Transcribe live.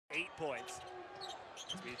8 points.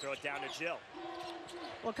 We throw it down to Jill.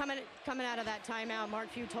 Well, coming out of that timeout, Mark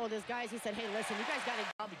Few told his guys, he said, hey, listen, you guys got to...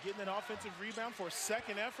 Getting an offensive rebound for a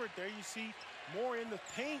second effort. There you see more in the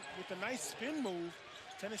paint with a nice spin move.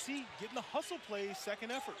 Tennessee getting the hustle plays,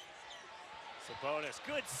 second effort. Sabonis,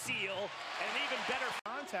 good seal, and an even better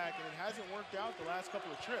contact, and it hasn't worked out the last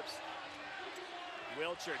couple of trips.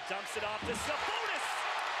 Wilcher dumps it off to Sabonis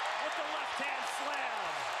with the left-hand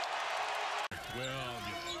slam. Well,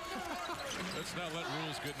 let's not let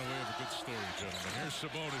rules get in the way of a good story, gentlemen. Here's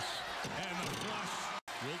Sabonis and the flush.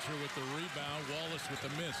 Wilcher with the rebound, Wallace with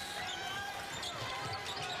the miss.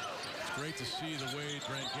 It's great to see the way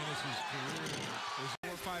Grant Guinness's career is.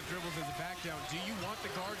 4 or 5 dribbles as a back down. Do you want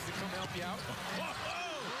the guards to come help you out?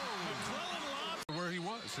 Where he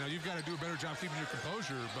was. Now you've got to do a better job keeping your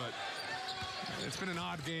composure, but it's been an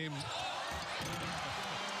odd game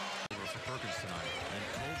for Perkins tonight. And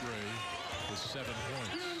Cobre with 7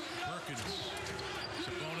 points. Perkins,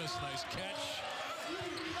 Sabonis, nice catch.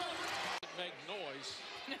 Make noise.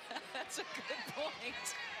 That's a good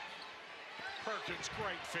point. Perkins,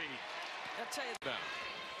 great feed. I'll tell you. Down.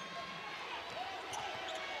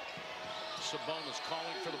 Sabonis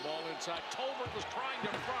calling for the ball inside. Tolbert was trying to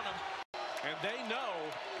front him, and they know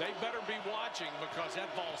they better be watching because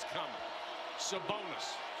that ball's coming.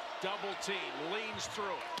 Sabonis, double team, leans through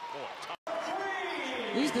it. Boy,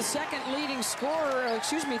 he's the third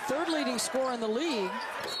leading scorer in the league.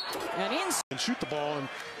 And shoot the ball, and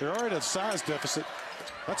they're already at a size deficit.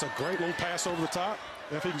 That's a great little pass over the top.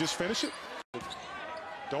 If he can just finish it.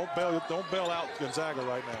 Don't bail out Gonzaga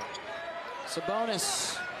right now.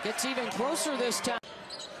 Sabonis gets even closer this time.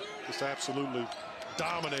 Just absolutely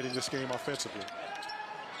dominating this game offensively.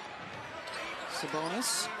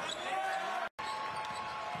 Sabonis.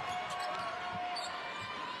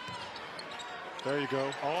 There you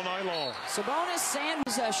go, all night long. Sabonis and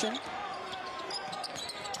possession.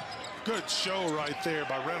 Good show right there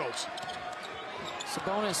by Reynolds.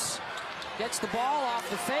 Sabonis gets the ball off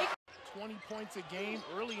the fake. 20 points a game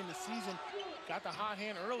early in the season. Got the hot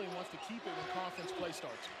hand early and wants to keep it when conference play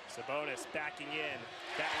starts. Sabonis backing in.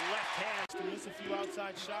 That left hand. To miss a few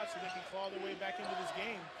outside shots so they can claw their way back into this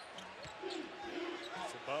game.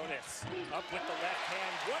 Sabonis up with the left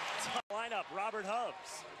hand. What tough lineup, Robert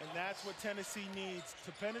Hubbs. And that's what Tennessee needs,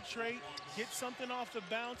 to penetrate, get something off the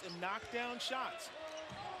bounce, and knock down shots.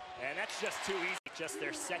 And that's just too easy. Just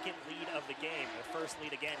their second lead of the game. Their first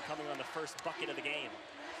lead again coming on the first bucket of the game.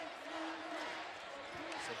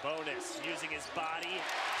 Sabonis using his body.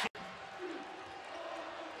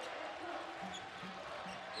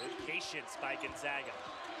 Good patience by Gonzaga.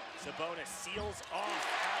 Sabonis seals off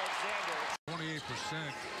Alexander. 28%.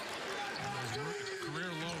 Career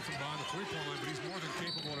low from behind the three-point line, but he's more than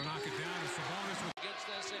capable to knock it down. And Sabonis against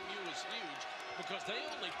SMU is huge because they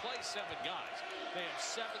only play 7 guys. They have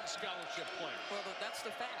 7 scholarship players. Well, that's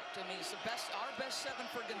the fact. I mean, it's our best 7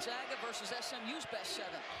 for Gonzaga versus SMU's best 7.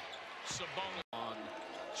 Sabonis on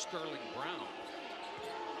Sterling Brown.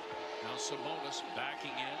 Now Sabonis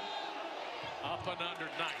backing in. Up and under,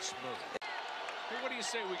 nice move. Hey, what do you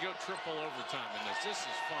say we go triple overtime in this? This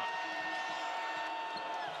is fun.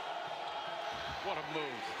 What a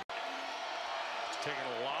move. Taking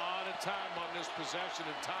a lot of time on this possession,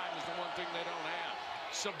 and time is the one thing they don't have.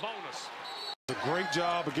 Sabonis. A great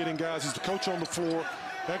job of getting guys. He's the coach on the floor.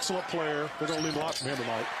 Excellent player. They're going to leave a lot from him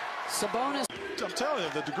tonight. Sabonis. I'm telling you,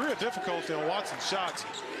 the degree of difficulty on Watson's shots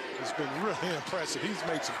has been really impressive. He's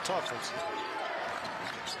made some tough ones.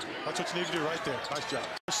 That's what you need to do right there. Nice job.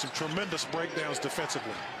 Some tremendous breakdowns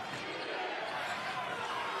defensively.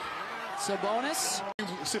 Sabonis.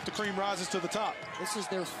 See if the cream rises to the top. This is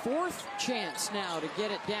their 4th chance now to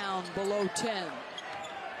get it down below 10.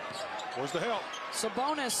 Where's the help?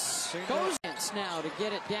 Sabonis goes now to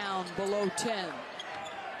get it down below 10.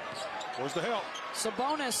 Where's the help?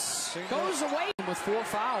 Sabonis goes away with 4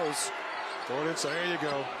 fouls. Throw it in, so there you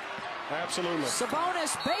go. Absolutely.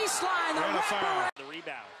 Sabonis baseline, the foul. The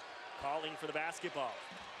rebound, calling for the basketball.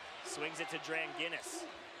 Swings it to Dran Guinness.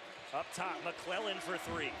 Up top, McClellan for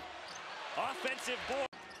 3. Offensive board.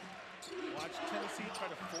 Watch Tennessee try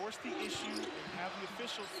to force the issue and have the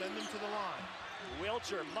officials send them to the line.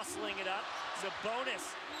 Wilcher muscling it up.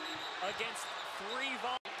 Sabonis against 3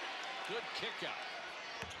 volley. Good kick out.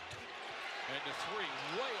 And the 3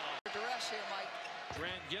 way off. Duress here, Mike.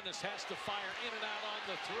 Grant Guinness has to fire in and out on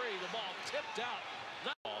the 3. The ball tipped out.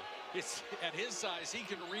 It's at his size, he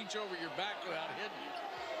can reach over your back without hitting you.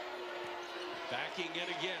 Backing in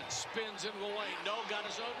again, spins into the lane. No, got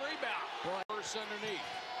his own rebound. First underneath.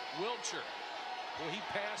 Wilcher. Well, he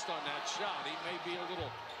passed on that shot. He may be a little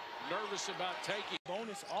nervous about taking.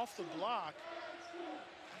 Bonus off the block.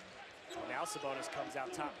 Now Sabonis comes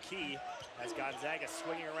out top key as Gonzaga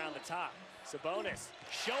swinging around the top. Sabonis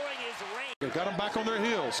showing his range. They got them back on their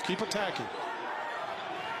heels. Keep attacking.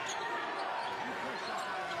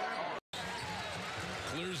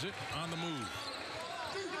 Clears it on the move.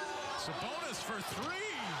 Sabonis for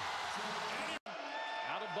three.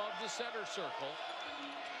 Out above the center circle.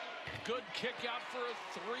 Good kick out for a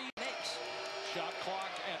three. Makes. Shot clock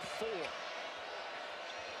at 4.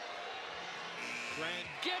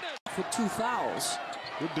 Guinness for 2 fouls.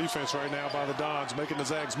 Good defense right now by the Dons, making the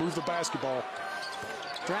Zags move the basketball.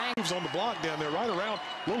 Moves on the block down there, right around,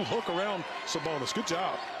 little hook around Sabonis. Good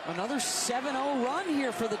job. Another 7-0 run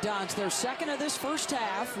here for the Dons. Their second of this first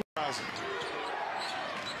half.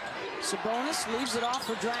 Sabonis leaves it off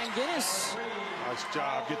for Guinness. Nice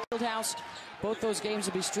job. Fieldhouse. Both those games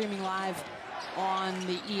will be streaming live on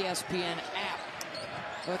the ESPN app.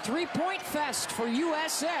 A 3-point fest for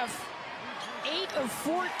USF. 8 of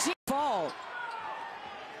 14 fall.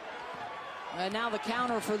 And now the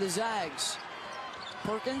counter for the Zags.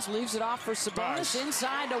 Perkins leaves it off for Sabonis. Nice.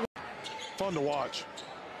 Inside to Fun to watch.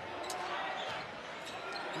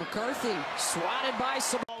 McCarthy swatted by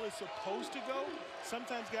Sabonis. Ball is supposed to go.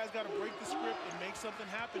 Sometimes guys got to break the script and make something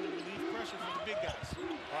happen and relieve pressure for the big guys.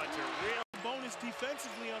 Hunter real Bonus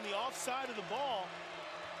defensively on the offside of the ball.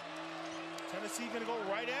 Tennessee going to go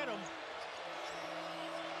right at him.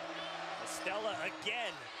 Estella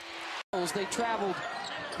again. They traveled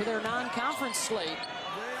to their non-conference slate.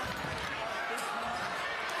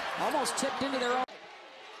 Almost tipped into their own.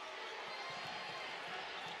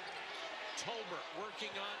 Tolbert working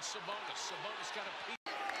on Sabonis. Sabonis got a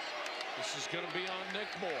peek. This is going to be on Nick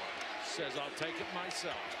Moore. Says, I'll take it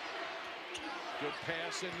myself. Good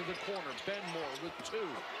pass into the corner. Ben Moore with 2.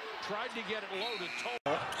 Tried to get it low to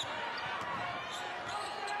Tolbert.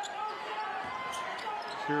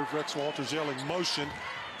 Here Rex Walters yelling motion.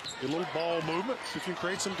 A little ball movement. See if you can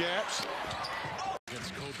create some gaps.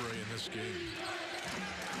 Against Cobre in this game.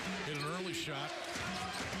 Hit an early shot.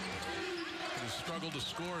 He's struggled to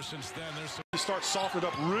score since then. There's some. He starts softening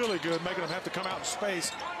up really good, making them have to come out in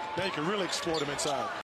space. Now you can really exploit him inside.